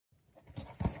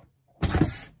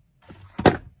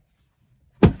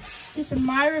this is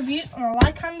my review on a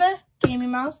Lycander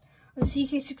gaming mouse and a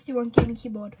CK61 gaming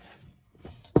keyboard.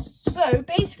 So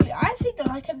basically, I think the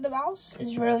Lycander mouse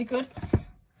is really good.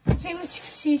 Same with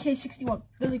CK61,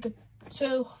 really good.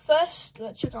 So first,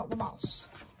 let's check out the mouse.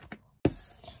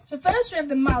 So first we have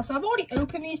the mouse. I've already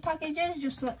opened these packages,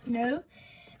 just to let you know,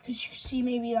 because you can see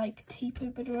maybe like tape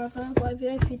open or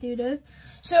whatever, if you do know.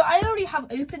 So I already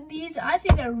have opened these. I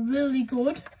think they're really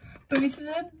good, both of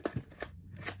them.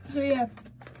 So yeah,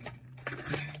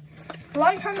 the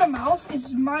Lycander mouse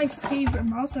is my favourite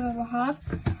mouse I've ever had.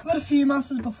 I've had a few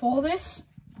mouses before this.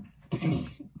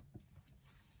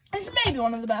 It's maybe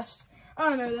one of the best. I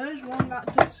don't know, there is one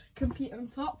that does compete on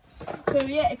top. So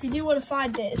yeah, if you do want to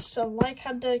find it, it's a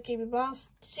Lycander gaming mouse,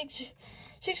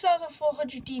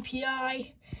 6400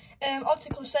 DPI,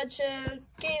 optical sensor,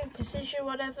 game precision,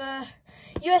 whatever,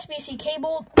 USB-C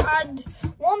cable. And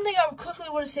one thing I would quickly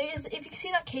want to say is, if you can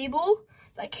see that cable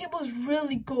is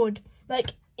really good.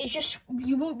 Like, it's just,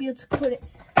 you won't be able to cut it.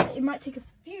 It might take a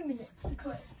few minutes to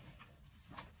cut it.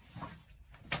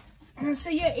 And so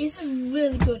yeah, it's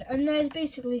really good. And then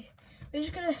basically, we're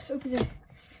just gonna open the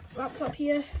laptop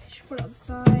here, just put it on the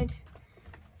side.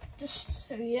 Just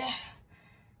so yeah,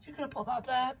 just gonna put that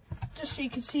there, just so you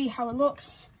can see how it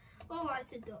looks. All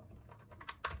lighted up.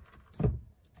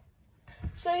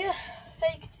 So yeah,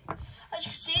 as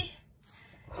you can see,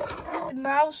 the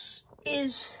mouse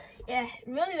is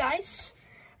really nice.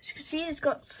 As you can see, it's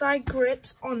got side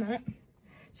grips on it,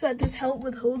 so it does help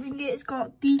with holding it. It's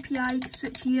got DPI, you can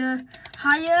switch here,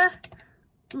 higher,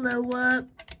 lower,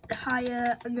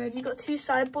 higher, and then you got two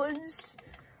side buttons,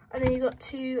 and then you got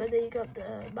two, and then you got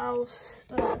the mouse.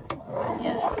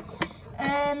 Yeah.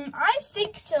 I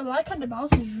think the Lycander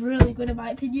mouse is really good in my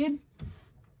opinion.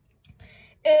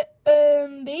 It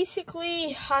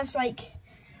basically has like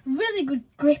really good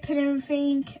grip and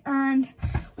everything, and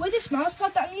with this mouse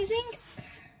pad that I'm using,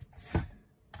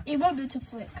 it won't be able to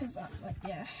flick because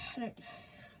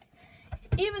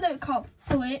even though it can't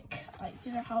flick, like,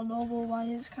 you know how normal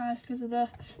wires kind of, because of the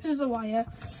wire,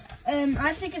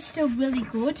 I think it's still really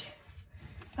good.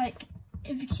 Like,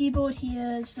 if your keyboard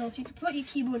here and stuff, you can put your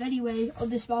keyboard anyway on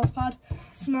this mouse pad.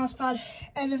 It's a mouse pad,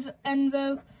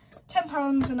 Envo,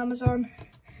 £10 on Amazon,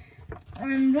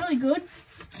 and really good.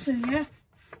 So yeah,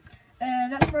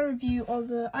 that's my review of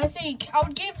the. I think I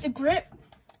would give the grip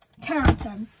 10 out of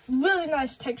 10. Really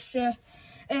nice texture.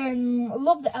 I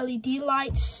love the LED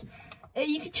lights.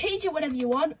 You can change it whatever you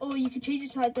want, or you can change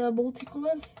it to like the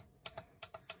multicolored.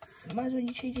 Might as well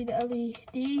you change it to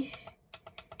LED.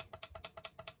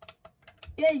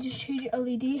 Yeah, you just change it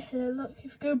LED. Look, if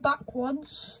you go back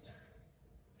once,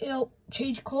 it'll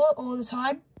change colour all the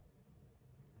time.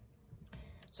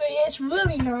 So yeah, it's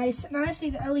really nice, and I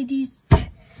think the LED's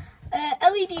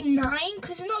LED 9,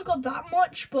 because it's not got that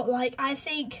much, but like I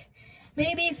think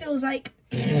maybe it feels like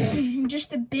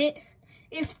just a bit.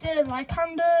 If the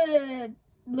Lycander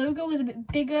logo was a bit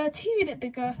bigger, teeny bit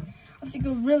bigger, I think it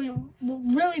would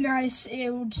really nice.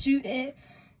 It would suit it.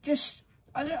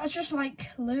 I just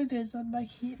like logos on my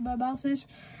mouses.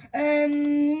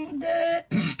 The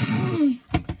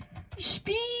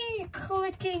speed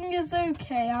clicking is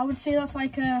okay. I would say that's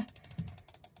like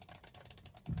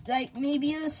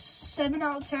maybe a 7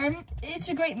 out of 10. It's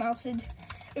a great mouse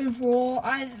overall.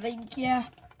 I think, yeah,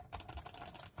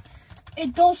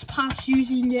 it does pass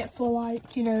using it for,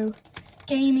 like, you know,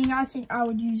 gaming. I think I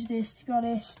would use this, to be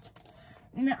honest.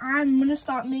 And I'm gonna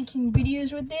start making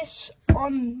videos with this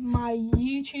on my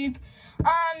YouTube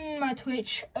and my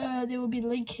Twitch. They will be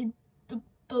linked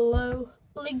below.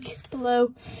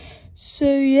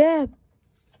 So yeah,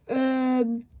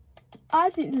 I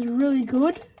think this is really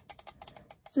good.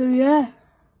 So yeah,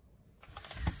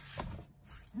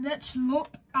 let's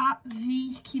look at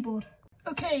the keyboard.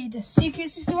 Okay, the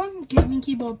CK61 gaming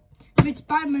keyboard. It's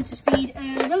by motor speed,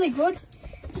 really good.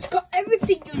 It's got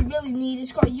everything you really need.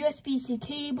 It's got USB-C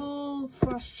cable,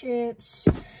 flash chips,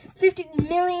 50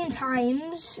 million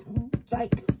times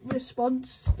like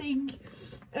response thing.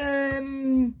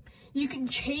 You can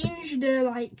change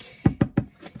the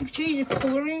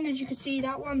colouring, as you can see.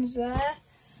 That one's there.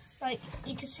 Like,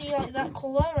 you can see like that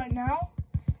colour right now.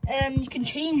 You can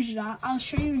change that. I'll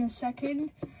show you in a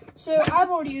second. So I've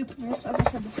already opened this, as I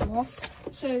said before.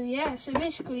 So yeah, so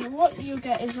basically what you'll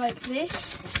get is like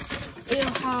this.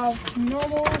 It'll have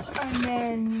normal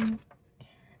and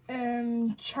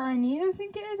then Chinese, I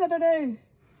think it is, I don't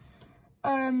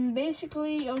know.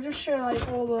 Basically it'll just show like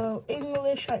all the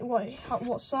English, like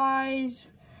what size,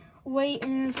 weight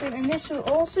and everything. And this will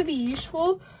also be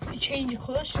useful to change your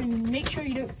colours, so make sure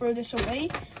you don't throw this away.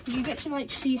 You get to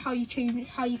like see how you can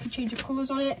change the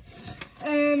colours on it.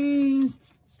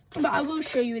 but I will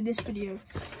show you in this video.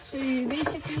 So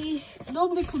basically, it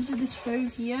normally comes in this phone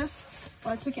here,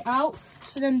 but I took it out.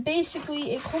 So then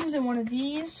basically it comes in one of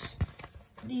these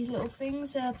little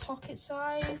things, pocket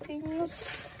size things,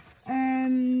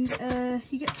 and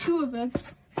you get 2 of them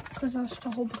because that's to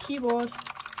hold the keyboard.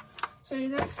 So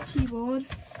that's the keyboard.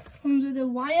 Comes with a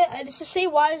wire, and it's the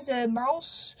same wire as the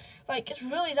mouse. Like, it's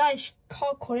really nice.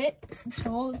 Can't cut it at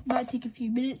all. It might take a few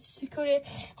minutes to cut it.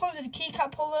 Comes with a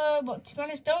keycap puller, but to be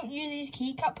honest, don't use these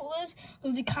keycap pullers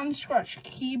because they can scratch the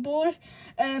keyboard.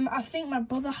 I think my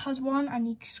brother has one, and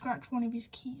he scratched one of his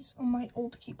keys on my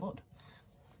old keyboard.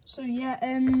 So yeah,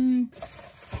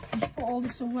 just put all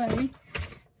this away.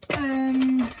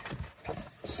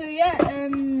 So yeah,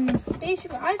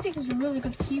 basically I think it's a really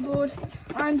good keyboard.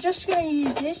 I'm just going to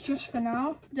use this just for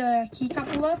now, the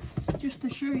keycap puller, just to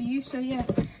show you. So yeah,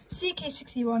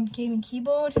 CK61 gaming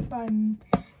keyboard by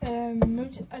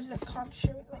I can't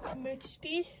show it, like motor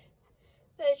speed.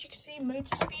 As you can see,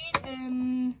 motor speed.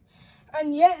 And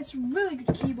yeah, it's a really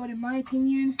good keyboard in my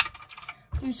opinion.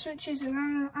 Blue switches,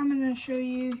 and I'm going to show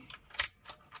you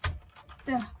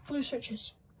the blue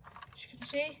switches, as you can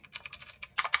see.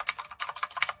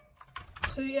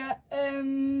 So yeah,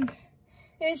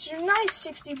 it's a nice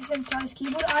 60% size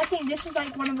keyboard. I think this is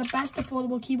like one of the best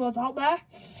affordable keyboards out there,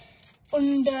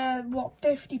 under what,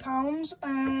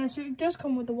 £50. So it does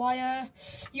come with the wire,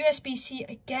 USB-C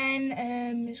again.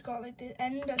 It's got like the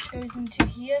end that goes into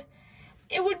here.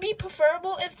 It would be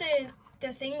preferable if the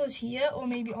thing was here, or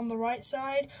maybe on the right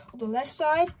side or the left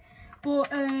side, but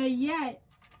yeah,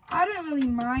 I don't really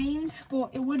mind, but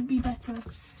it would be better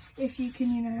if you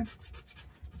can, you know,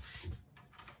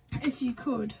 if you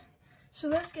could. So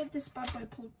let's get this bad boy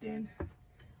plugged in.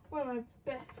 One of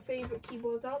my favourite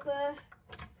keyboards out there.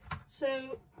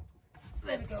 So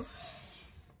there we go.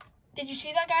 Did you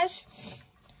see that, guys?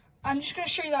 I'm just going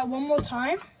to show you that one more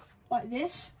time, like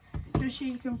this, just so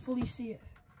you can fully see it.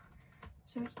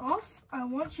 So it's off,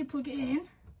 and once you plug it in,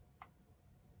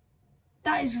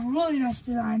 that is really nice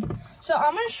design. So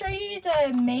I'm going to show you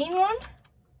the main one.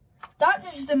 That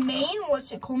is the main,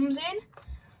 what it comes in.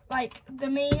 Like the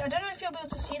main, I don't know if you'll be able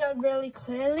to see that really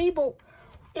clearly, but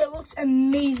it looks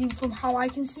amazing from how I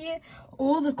can see it.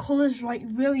 All the colours like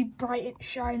really bright and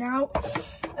shine out.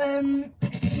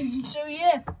 So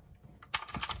yeah,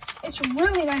 it's a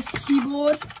really nice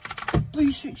keyboard.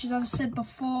 Blue switches, as I said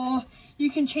before.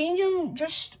 You can change them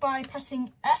just by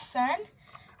pressing FN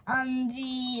and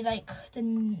the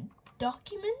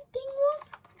document thing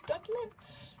one.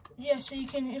 Yeah, so you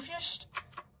can you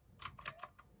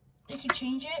can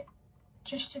change it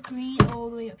just to green all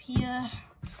the way up here.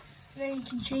 Then you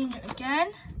can change it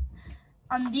again,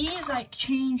 and these like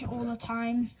change all the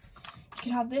time. You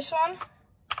can have this one,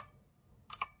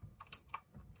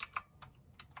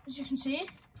 as you can see.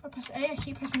 If I press A, I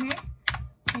keep pressing A.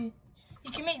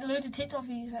 You can make loads of TikTok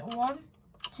videos, like 1,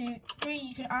 2, 3.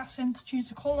 You can ask them to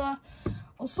choose a colour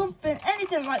or something,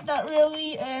 anything like that.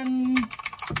 Really,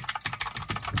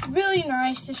 really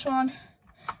nice, this one.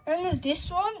 And there's this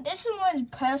one. This one is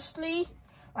personally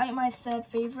like my 3rd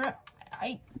favourite.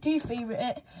 I do favourite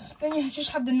it. Then you just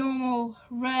have the normal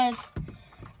red,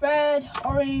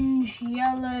 orange,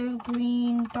 yellow,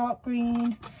 green, dark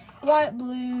green, light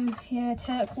blue, yeah,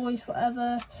 turquoise,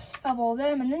 whatever. Have all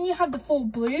them, and then you have the full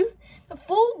blue. The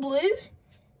full blue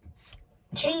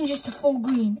changes to full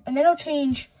green, and then it'll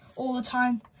change all the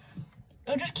time.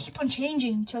 It'll just keep on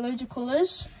changing to loads of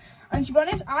colours. And to be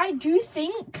honest, I do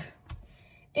think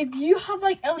if you have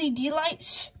like LED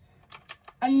lights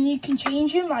and you can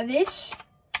change them like this,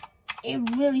 it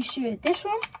really suited. This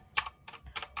one,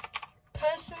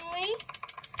 personally,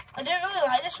 I don't really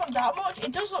like this one that much.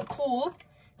 It does look cool,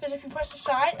 because if you press the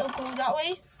side, it'll go that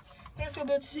way. I don't know if you'll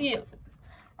be able to see it.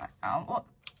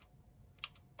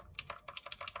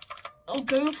 It'll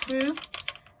go through,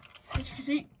 as you can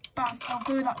see, bam, I'll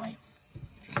go that way.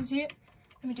 If you can see it,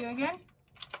 let me do it again.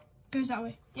 Goes that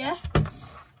way, yeah?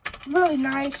 Really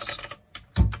nice.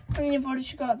 And then you've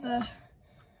already got the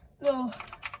little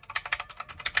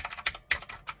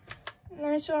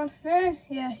nice one. Then,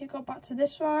 yeah, you go back to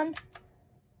this one.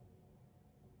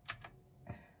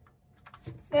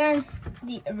 Then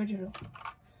the original.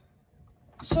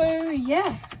 So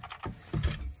yeah,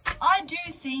 I do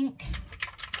think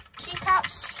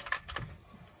keycaps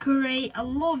great. I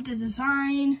love the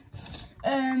design.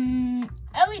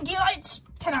 LED lights,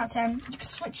 10 out of 10. You can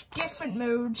switch different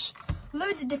modes,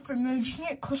 loads of different modes. You can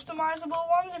get customizable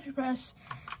ones if you press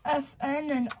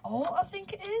FN and Alt, I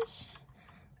think it is.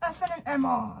 FN and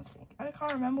MR, I think. I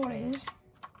can't remember what it is.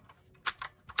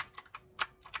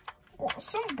 Or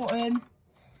some button.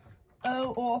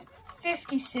 Oh, or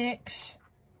 56.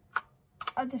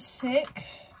 at the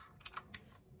 6.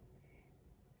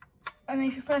 And then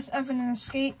if you press F and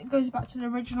escape, it goes back to the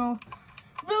original.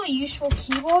 Really useful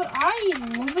keyboard. I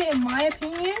love it in my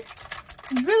opinion.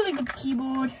 Really good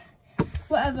keyboard.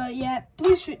 Whatever, yeah.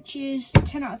 Blue switches,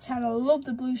 10 out of 10. I love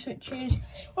the blue switches.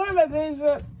 One of my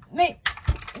favourite. Mate,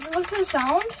 if you look at the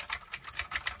sound,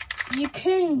 you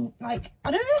can, like,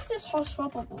 I don't know if this hot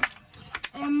swappable.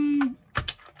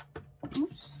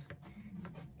 Oops.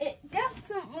 It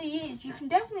definitely is. You can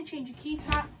definitely change your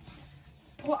keycap.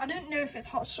 But I don't know if it's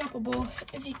hot swappable.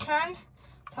 If you can,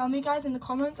 tell me guys in the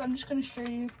comments. I'm just going to show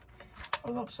you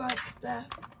what it looks like there.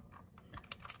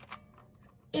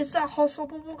 Is that hot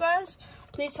swappable, guys?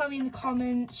 Please tell me in the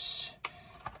comments.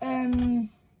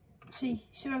 See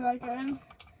where that going?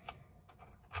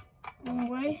 Wrong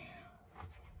way.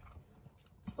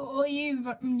 For all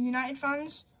you United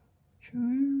fans,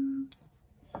 true.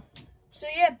 So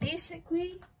yeah,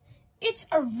 basically, it's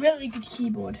a really good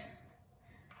keyboard.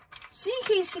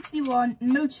 CK61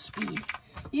 motor speed.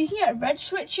 You can get red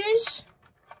switches.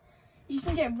 You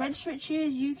can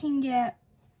get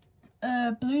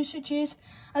blue switches.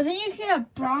 I think you can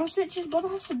get brown switches, but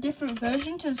that's a different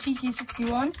version to the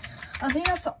CK61. I think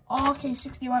that's the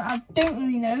RK61. I don't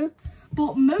really know.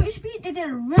 But motor speed, they did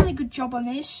a really good job on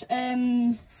this.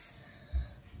 As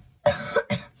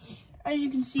you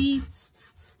can see,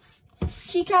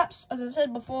 keycaps, as I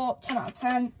said before, 10 out of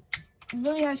 10.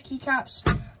 Really nice keycaps.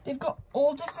 They've got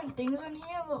all different things on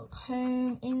here. Look,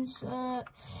 home, insert,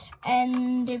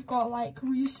 and they've got like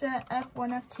reset,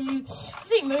 F1, F2. I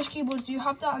think most keyboards do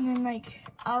have that, and then like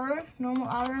arrow, normal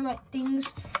arrow, like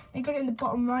things. They got it in the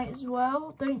bottom right as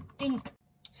well. Don't think.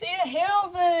 So yeah, here are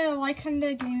the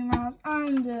Lycander gaming mouse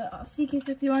and the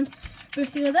CK61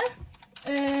 both together.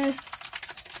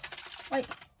 Like,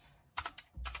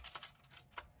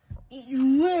 it's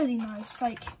really nice.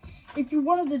 Like, if you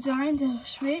want to design the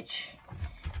switch.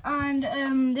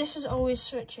 And this is always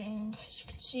switching, as you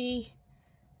can see.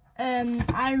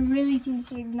 I really think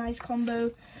this is a nice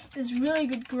combo. There's really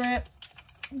good grip.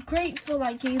 Great for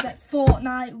like games like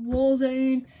Fortnite,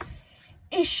 Warzone.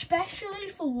 Especially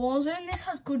for Warzone, this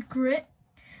has good grip.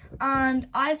 And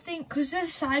I think because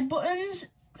there's side buttons,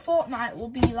 Fortnite will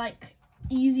be like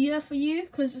easier for you.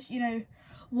 Because, you know,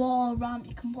 wall, ramp,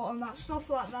 you can put on that, stuff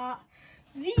like that.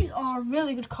 These are a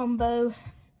really good combo.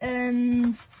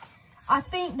 I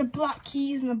think the black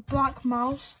keys and the black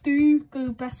mouse do go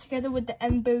best together with the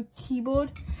Envo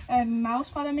keyboard and mouse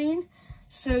pad, I mean.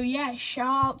 So yeah,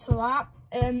 shout out to that.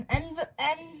 Envo,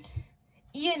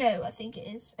 I think it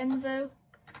is. Envo.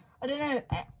 I don't know.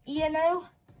 Eno.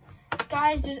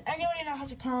 Guys, does anybody know how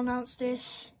to pronounce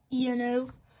this? Eno.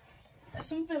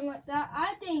 Something like that.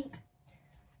 I think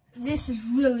this is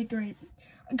really great.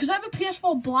 Because I have a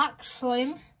PS4 Black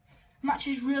Slim.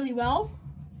 Matches really well.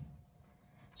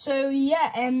 So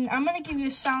yeah, I'm going to give you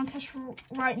a sound test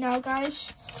right now,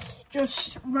 guys.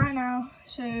 Just right now.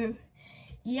 So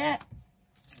yeah,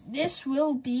 this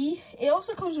will be, it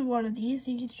also comes with one of these.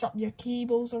 So you can drop your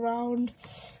keyballs around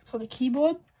for the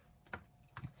keyboard.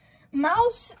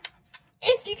 Mouse,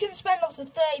 if you can spend up to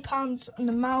 £30 on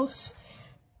the mouse,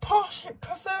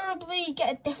 preferably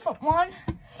get a different one.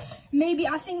 Maybe,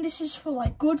 I think this is for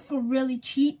like good for really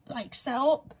cheap like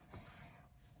setup.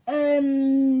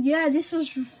 Yeah, this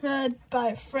was referred by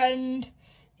a friend,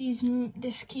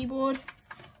 this keyboard.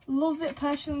 Love it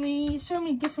personally. So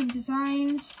many different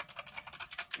designs.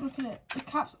 Look at it. The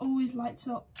caps always lights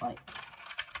up. Like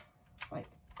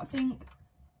I think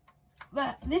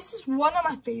that this is one of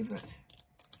my favorite.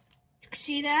 You can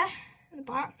see there in the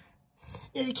back.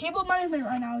 Yeah, the keyboard management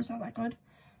right now is not that good,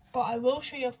 but I will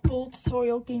show you a full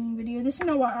tutorial gaming video. This is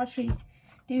not what I actually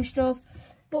do stuff.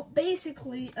 But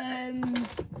basically,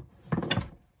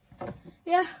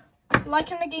 yeah,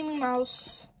 like on the gaming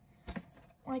mouse,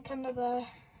 like under there,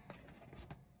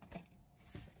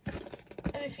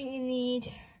 everything you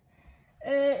need.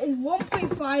 Is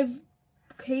 1.5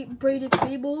 braided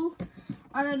cable,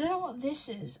 and I don't know what this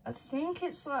is. I think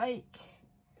it's like,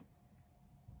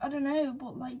 I don't know,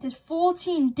 but like there's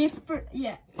 14 different,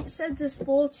 yeah, it says there's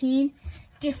 14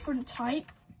 different type.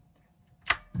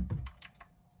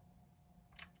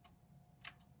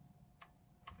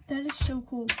 That is so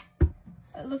cool.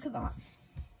 Look at that.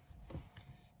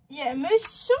 Yeah,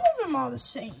 some of them are the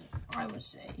same, I would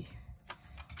say.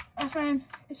 FN,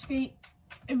 escape,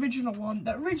 original one.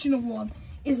 The original one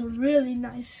is a really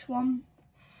nice one.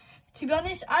 To be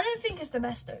honest, I don't think it's the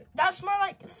best though. That's my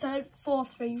like fourth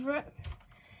favorite.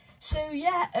 So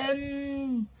yeah,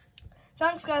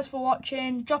 thanks guys for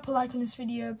watching. Drop a like on this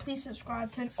video. Please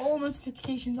subscribe, turn all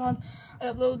notifications on. I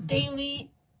upload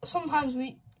daily, sometimes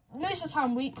most of the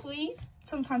time weekly,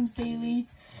 sometimes daily.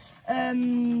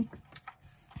 So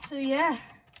yeah,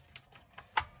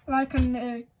 like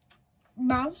on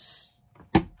mouse,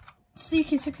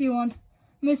 CK61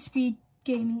 multi-speed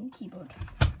gaming keyboard.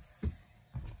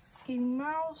 Gaming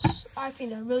mouse, I think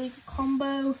they're a really good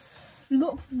combo.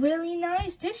 Look really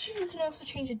nice. This you can also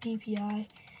change the DPI.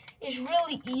 It's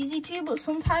really easy to, but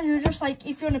sometimes you're just like,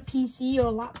 if you're on a PC or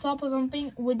a laptop or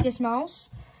something with this mouse,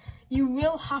 you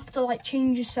will have to like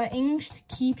change your settings to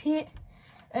keep it.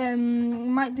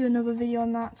 Might do another video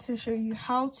on that to show you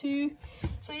how to.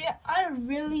 So yeah, I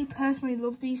really personally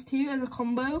love these two as a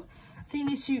combo. I think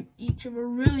they suit each other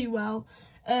really well.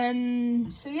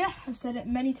 So yeah, I've said it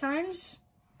many times.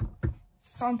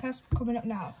 Sound test coming up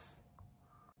now.